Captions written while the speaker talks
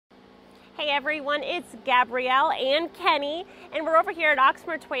Hey everyone, it's Gabrielle and Kenny, and we're over here at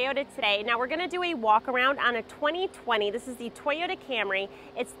Oxmoor Toyota today. Now we're going to do a walk around on a 2020. This is the Toyota Camry.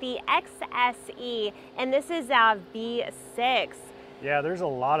 It's the XSE, and this is a V6. Yeah, there's a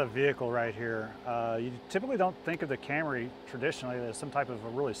lot of vehicle right here. You typically don't think of the Camry traditionally as some type of a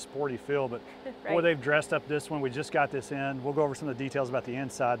really sporty feel, but Right. boy, they've dressed up this one. We just got this in. We'll go over some of the details about the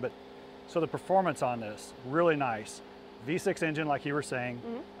inside, but so the performance on this, really nice. V6 engine, like you were saying,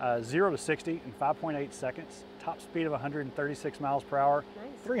 0 to 60 in 5.8 seconds, top speed of 136 miles per hour,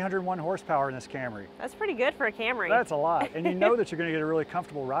 Nice. 301 horsepower in this Camry. That's pretty good for a Camry. That's a lot, and you know that you're going to get a really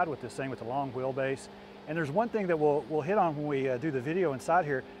comfortable ride with this thing with the long wheelbase. And there's one thing that we'll hit on when we do the video inside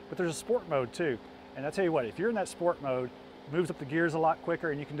here, but there's a sport mode too. And I tell you what, if you're in that sport mode, it moves up the gears a lot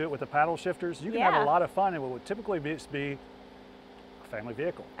quicker, and you can do it with the paddle shifters. You can have a lot of fun in what would typically be a family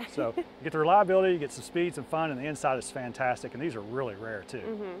vehicle. So you get the reliability, you get some speed, some fun, and the inside is fantastic. And these are really rare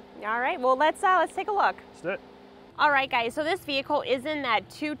too. All right, well let's take a look. Let's do it. All right guys, so this vehicle is in that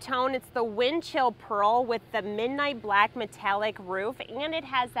two-tone. It's the wind chill pearl with the midnight black metallic roof, and it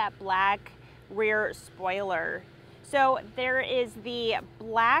has that black rear spoiler. So there is the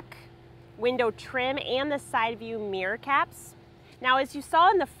black window trim and the side view mirror caps. Now, as you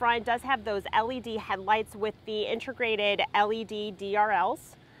saw in the front, it does have those LED headlights with the integrated LED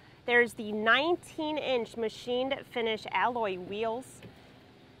DRLs. There's the 19-inch machined finish alloy wheels.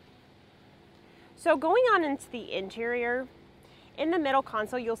 So going on into the interior, in the middle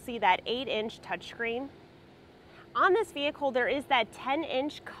console, you'll see that 8-inch touchscreen. On this vehicle, there is that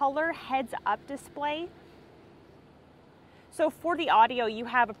 10-inch color heads-up display. So for the audio, you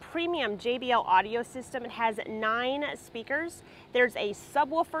have a premium JBL audio system. It has 9 speakers. There's a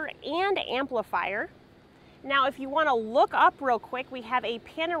subwoofer and amplifier. Now, if you want to look up real quick, we have a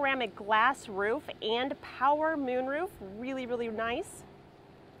panoramic glass roof and power moonroof. Really, really nice.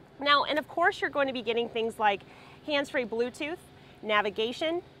 Now, and of course, you're going to be getting things like hands-free Bluetooth,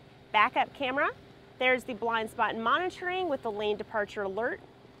 navigation, backup camera. There's the blind spot monitoring with the lane departure alert.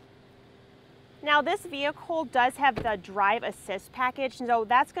 Now this vehicle does have the drive assist package, so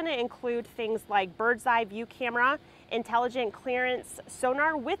that's going to include things like bird's eye view camera, intelligent clearance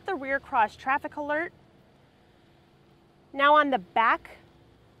sonar with the rear cross traffic alert. Now on the back,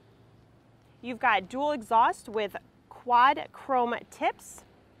 you've got dual exhaust with quad chrome tips.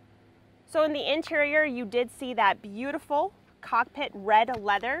 So in the interior, you did see that beautiful cockpit red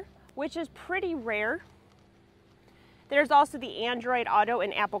leather, which is pretty rare. There's also the Android Auto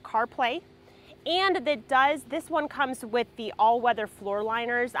and Apple CarPlay. And this one comes with the all-weather floor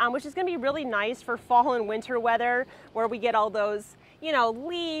liners, which is going to be really nice for fall and winter weather, where we get all those, you know,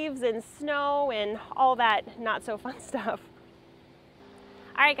 leaves and snow and all that not so fun stuff.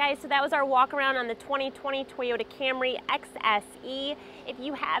 All right guys, so that was our walk around on the 2020 Toyota Camry XSE. If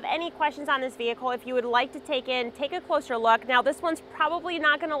you have any questions on this vehicle, if you would like to take a closer look. Now this one's probably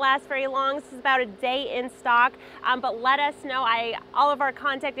not going to last very long. This is about a day in stock, but let us know. All of our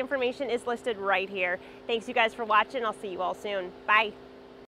contact information is listed right here. Thanks you guys for watching. I'll see you all soon. Bye.